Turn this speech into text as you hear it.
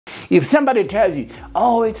If somebody tells you,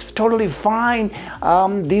 oh, it's totally fine,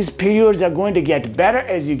 these periods are going to get better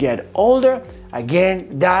as you get older,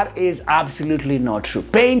 again, that is absolutely not true.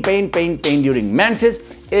 Pain during menses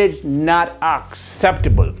is not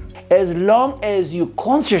acceptable. As long as you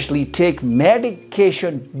consciously take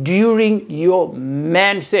medication during your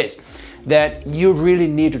menses, that you really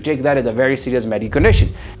need to take that as a very serious medical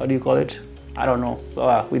condition. What do you call it? I don't know.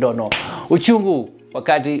 We don't know. Uchungu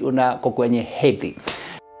wakati unako kwenye hedhi.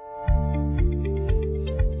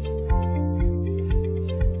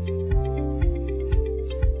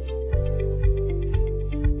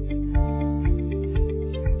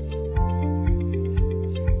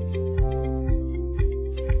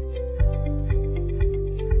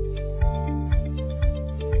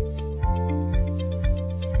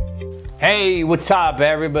 Hey, what's up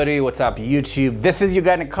everybody? What's up YouTube? This is your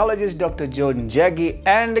gynecologist, Dr.Joe Njagi,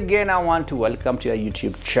 and again I want to welcome to your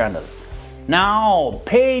YouTube channel. Now,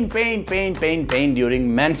 pain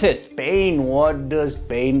during menses. Pain, what does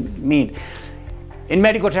pain mean? In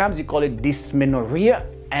medical terms, you call it dysmenorrhea,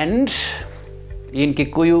 and in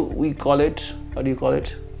Kikuyu, we call it, what do you call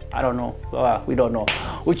it? I don't know. We don't know.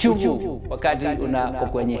 Uchungu wakati unako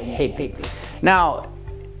kwenye hedhi. Now,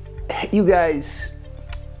 you guys,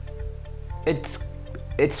 it's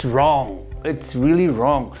wrong. It's really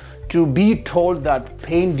wrong to be told that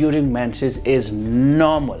pain during menses is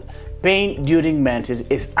normal. Pain during menses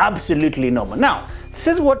is absolutely normal. Now, this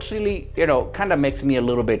is what really, kind of makes me a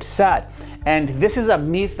little bit sad. And this is a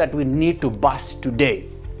myth that we need to bust today.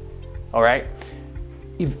 All right?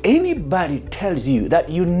 If anybody tells you that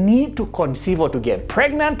you need to conceive or to get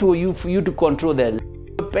pregnant or for you to control the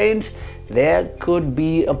pains, there could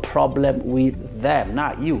be a problem with them,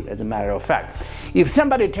 not you, as a matter of fact. If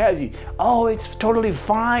somebody tells you, oh, it's totally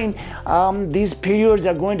fine, these periods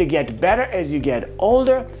are going to get better as you get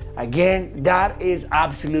older, again, that is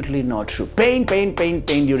absolutely not true. Pain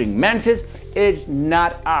during menses is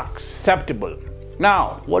not acceptable.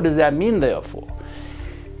 Now, what does that mean, therefore?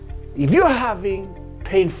 If you're having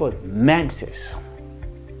painful menses,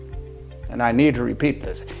 and I need to repeat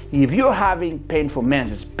this, if you're having painful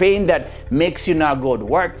menses, pain that makes you not go to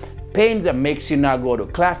work, pain that makes you not go to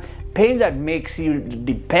class, pain that makes you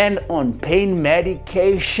depend on pain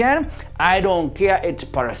medication, I don't care, it's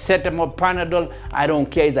paracetamol, Panadol, I don't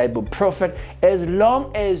care, it's ibuprofen, as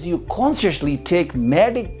long as you consciously take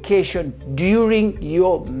medication during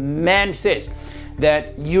your menses,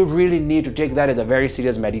 that you really need to take that as a very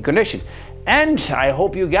serious medical condition. And I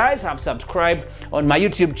hope you guys have subscribed on my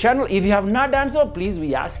YouTube channel. If you have not done so, please,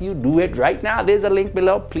 we ask you, do it right now. There's a link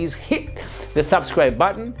below. Please hit the subscribe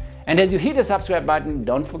button. And as you hit the subscribe button,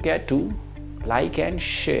 don't forget to like and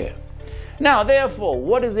share. Now, therefore,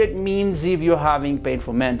 what does it mean if you're having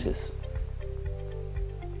painful menses?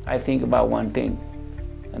 I think about one thing,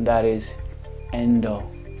 and that is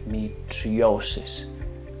endometriosis.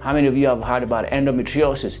 How many of you have heard about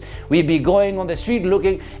endometriosis? We'll be going on the street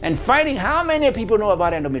looking and finding how many people know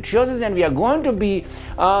about endometriosis, and we are going to be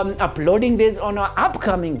uploading this on our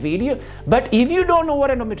upcoming video. But if you don't know what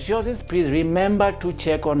endometriosis is, please remember to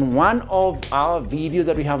check on one of our videos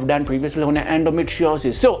that we have done previously on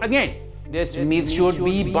endometriosis. So again, this myth should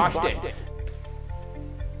be busted.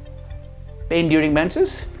 Pain during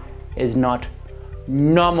menses is not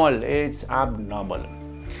normal, it's abnormal.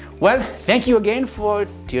 Well, thank you again for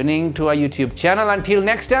tuning to our YouTube channel. Until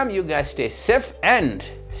next time, you guys stay safe and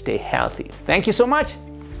stay healthy. Thank you so much.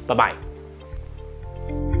 Bye-bye.